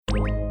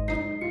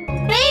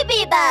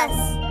baby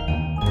bus.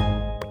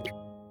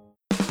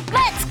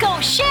 Let's go,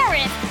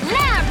 Sheriff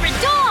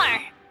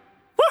Labrador!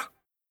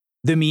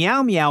 The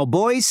Meow Meow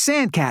Boys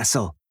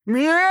Sandcastle.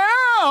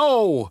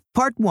 Meow!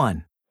 Part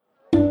 1.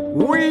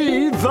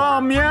 We, the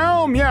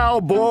Meow Meow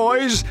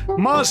Boys,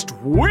 must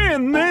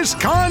win this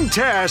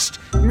contest.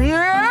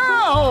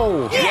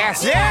 Meow!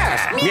 Yes!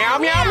 Meow,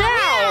 meow,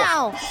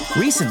 meow!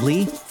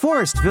 Recently,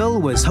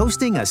 Forestville was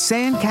hosting a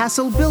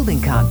sandcastle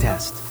building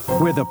contest,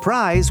 where the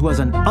prize was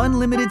an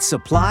unlimited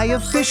supply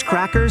of fish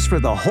crackers for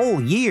the whole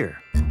year.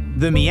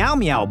 The Meow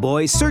Meow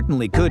Boys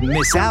certainly couldn't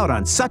miss out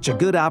on such a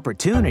good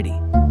opportunity.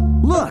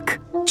 Look,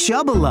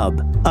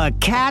 Chubbalub, a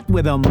cat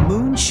with a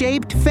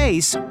moon-shaped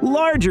face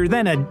larger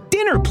than a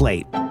dinner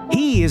plate.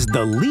 He is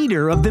the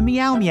leader of the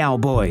Meow Meow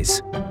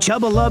Boys.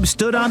 Chubbalub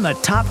stood on the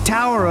top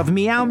tower of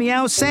Meow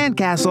Meow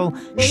Sandcastle,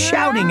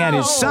 shouting at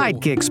his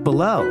sidekicks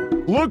below.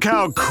 Look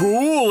how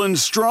cool and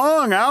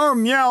strong our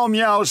Meow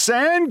Meow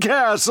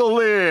Sandcastle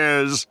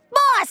is.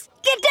 Boss,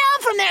 get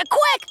down from there,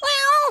 quick!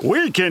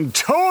 We can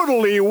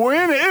totally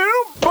win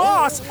it.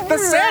 Boss, the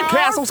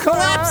sandcastle's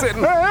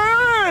collapsing!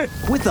 Hey!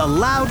 With a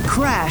loud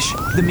crash,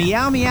 the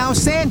Meow Meow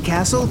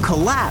Sandcastle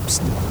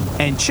collapsed,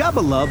 and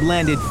Chubbalub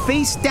landed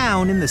face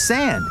down in the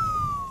sand.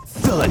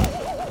 Thud!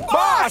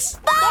 Boss!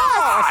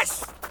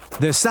 Boss!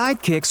 The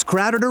sidekicks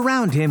crowded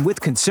around him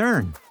with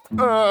concern.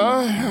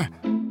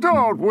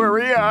 Don't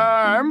worry,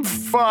 I'm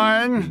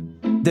fine.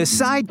 The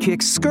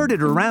sidekicks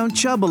skirted around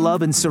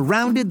Chubbalub and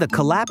surrounded the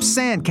collapsed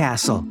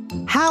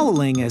sandcastle,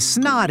 howling as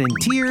snot and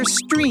tears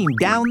streamed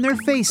down their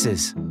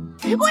faces.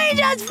 We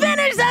just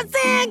finished the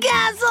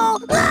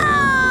sandcastle!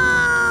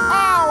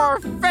 Our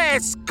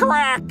fish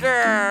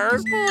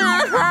crackers!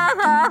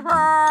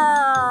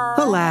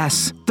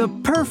 Alas, the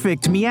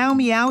perfect Meow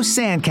Meow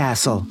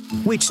Sandcastle,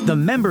 which the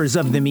members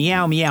of the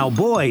Meow Meow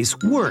Boys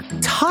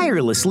worked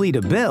tirelessly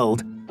to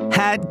build,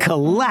 had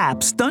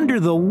collapsed under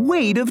the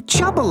weight of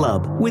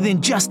Chubbalub within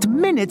just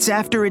minutes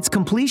after its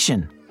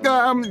completion.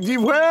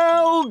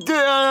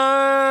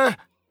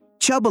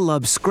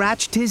 Chubbalub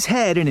scratched his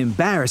head in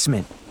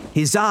embarrassment.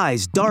 His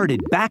eyes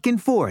darted back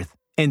and forth,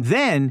 and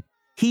then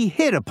he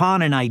hit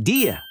upon an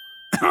idea.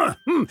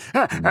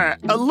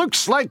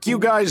 Looks like you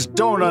guys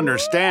don't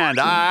understand.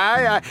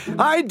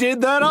 I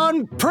did that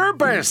on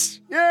purpose.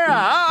 Yeah,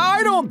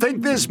 I don't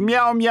think this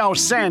Meow Meow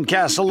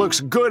Sandcastle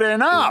looks good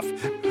enough.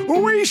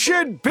 We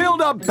should build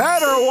a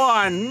better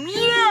one.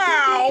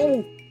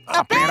 Meow!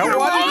 A better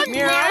one?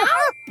 Meow?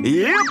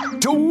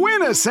 Yep, to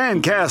win a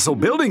sandcastle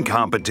building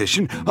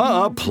competition,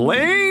 a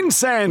plain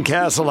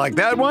sandcastle like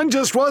that one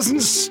just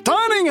wasn't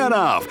stunning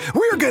enough.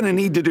 We're gonna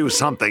need to do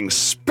something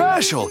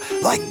special,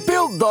 like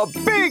build the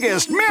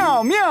biggest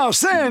Meow Meow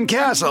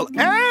Sandcastle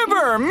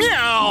ever.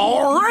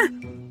 Meow!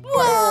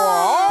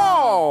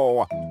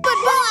 Whoa! But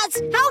boss,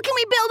 how can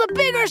we build a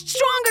bigger,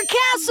 stronger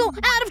castle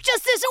out of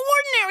just this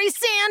ordinary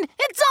sand?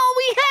 It's all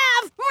we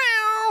have!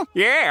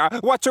 Yeah,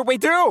 what should we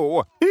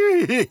do?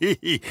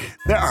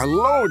 There are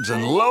loads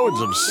and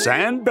loads of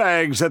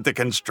sandbags at the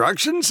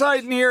construction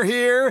site near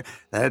here.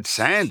 That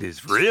sand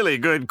is really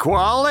good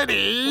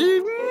quality.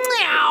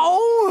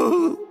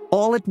 Meow!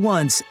 All at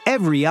once,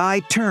 every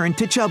eye turned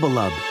to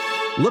Chubbalub.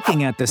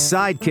 Looking at the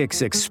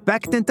sidekick's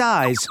expectant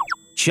eyes,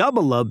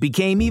 Chubbalub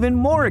became even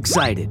more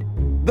excited.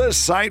 The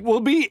site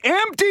will be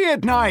empty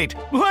at night.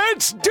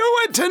 Let's do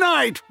it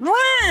tonight.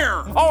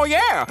 Where? Oh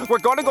yeah, we're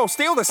gonna go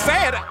steal the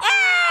sand.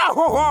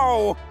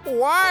 Ow!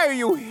 Why are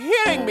you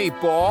hitting me,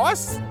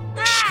 boss?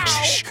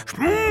 Shh.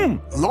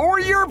 Lower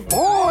your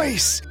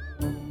voice.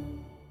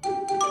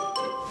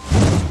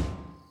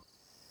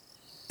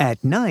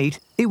 At night,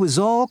 it was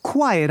all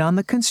quiet on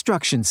the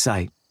construction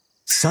site.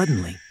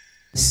 Suddenly,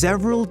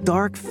 several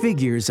dark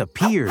figures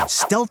appeared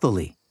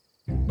stealthily.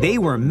 They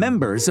were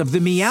members of the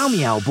Meow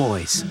Meow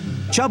Boys.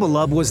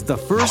 Chubbalub was the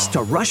first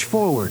to rush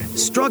forward,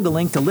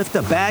 struggling to lift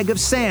a bag of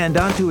sand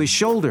onto his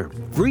shoulder,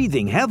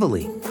 breathing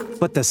heavily.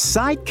 But the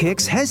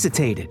sidekicks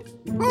hesitated.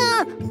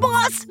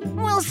 Boss,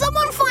 will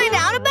someone find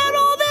out about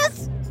all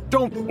this?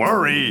 Don't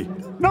worry.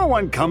 No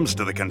one comes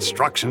to the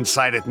construction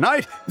site at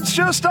night. It's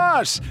just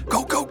us.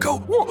 Go.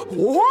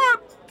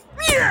 What?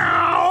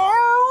 Meow!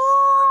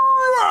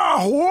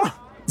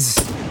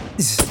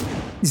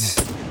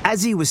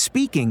 As he was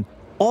speaking,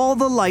 all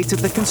the lights at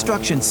the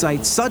construction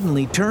site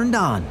suddenly turned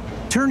on,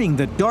 turning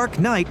the dark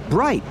night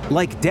bright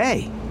like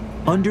day.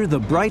 Under the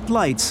bright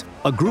lights,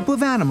 a group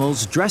of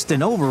animals dressed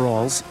in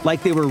overalls,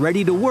 like they were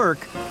ready to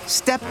work,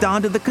 stepped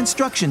onto the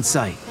construction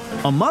site.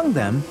 Among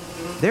them,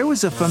 there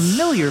was a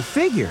familiar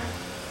figure.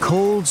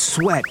 Cold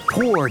sweat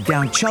poured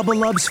down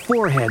Chubbalub's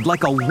forehead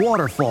like a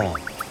waterfall.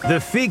 The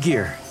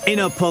figure, in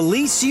a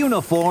police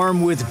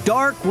uniform with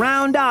dark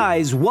round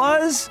eyes,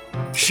 was...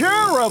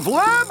 Sheriff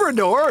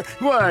Labrador?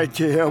 What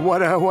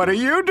are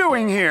you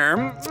doing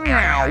here?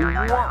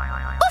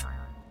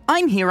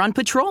 I'm here on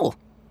patrol.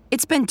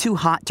 It's been too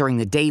hot during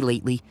the day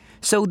lately,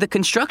 so the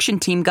construction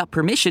team got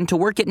permission to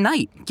work at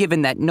night,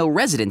 given that no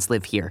residents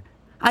live here.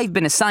 I've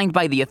been assigned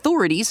by the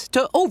authorities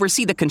to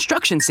oversee the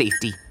construction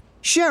safety.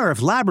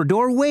 Sheriff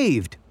Labrador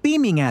waved,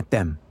 beaming at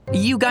them.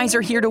 You guys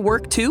are here to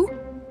work too?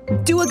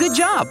 Do a good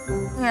job.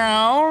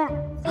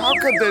 Meow, how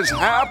could this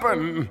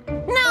happen?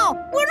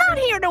 No, we're not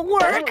here to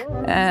work.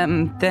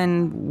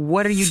 Then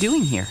what are you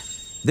doing here?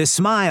 The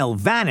smile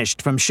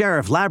vanished from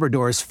Sheriff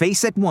Labrador's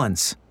face at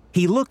once.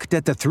 He looked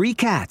at the three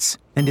cats,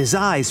 and his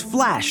eyes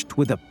flashed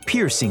with a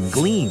piercing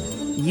gleam.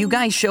 You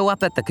guys show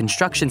up at the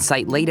construction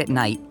site late at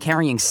night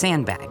carrying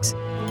sandbags.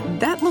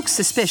 That looks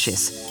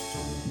suspicious.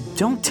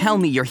 Don't tell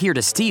me you're here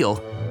to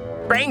steal.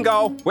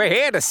 Bingo! We're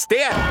here to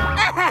steal.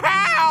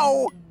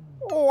 Ow!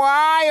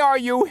 Why are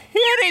you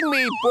hitting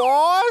me,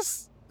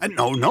 boss?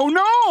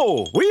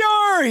 No. We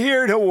are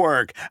here to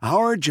work.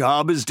 Our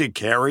job is to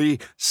carry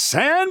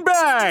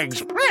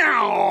sandbags.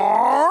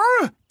 Meow!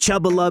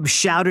 Chubbalub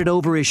shouted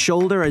over his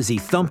shoulder as he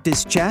thumped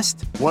his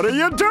chest. What are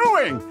you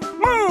doing?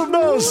 Move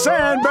those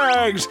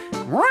sandbags!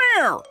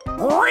 Rear!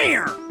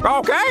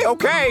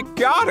 Okay,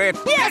 got it.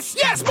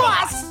 Yes,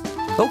 boss.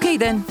 Okay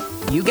then,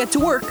 you get to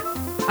work.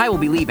 I will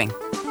be leaving.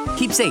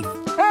 Keep safe.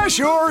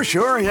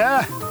 Sure,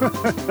 yeah.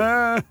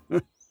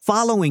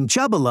 Following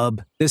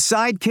Chubbalub, the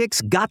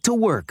sidekicks got to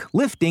work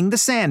lifting the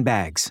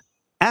sandbags.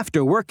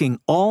 After working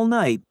all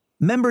night,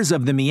 members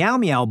of the Meow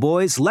Meow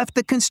boys left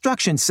the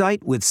construction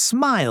site with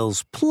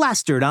smiles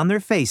plastered on their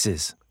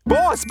faces.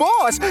 Boss,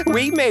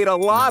 we made a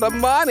lot of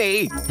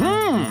money.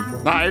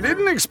 I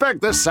didn't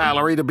expect the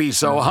salary to be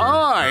so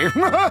high.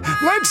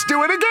 Let's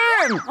do it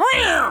again.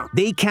 Rear!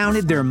 They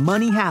counted their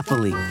money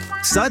happily.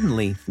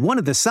 Suddenly, one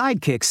of the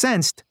sidekicks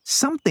sensed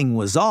something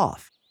was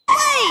off.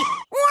 Hey,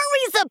 weren't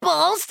we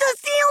supposed to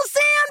steal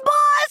sand,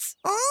 boss?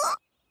 Huh?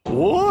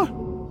 What?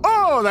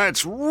 Oh,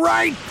 that's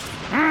right.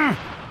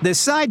 The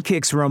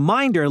sidekick's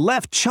reminder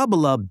left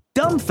Chubbalub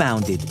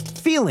dumbfounded,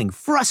 feeling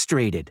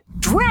frustrated.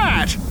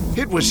 Drat!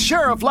 It was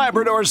Sheriff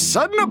Labrador's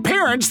sudden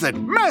appearance that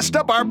messed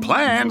up our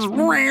plans.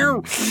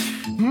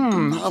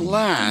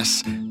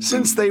 Alas,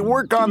 since they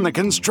work on the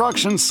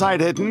construction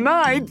site at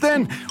night,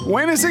 then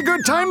when is a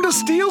good time to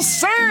steal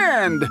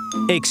sand?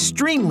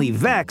 Extremely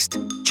vexed,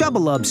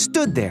 Chubbalub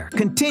stood there,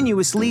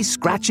 continuously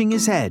scratching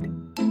his head.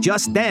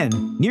 Just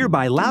then,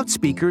 nearby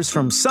loudspeakers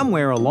from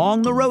somewhere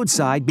along the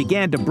roadside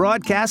began to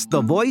broadcast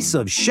the voice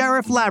of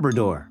Sheriff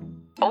Labrador.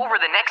 Over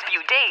the next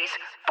few days,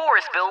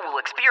 Forestville will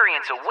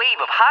experience a wave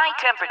of high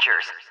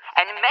temperatures,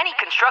 and many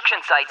construction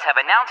sites have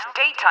announced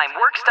daytime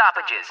work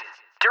stoppages.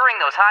 During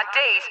those hot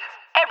days,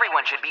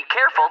 everyone should be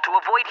careful to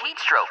avoid heat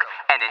stroke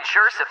and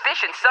ensure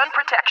sufficient sun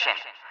protection.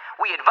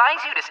 We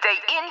advise you to stay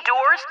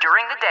indoors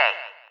during the day.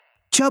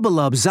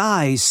 Chubbalub's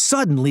eyes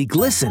suddenly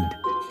glistened.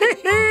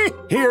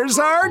 Here's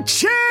our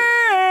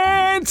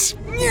chance!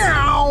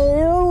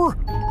 Meow!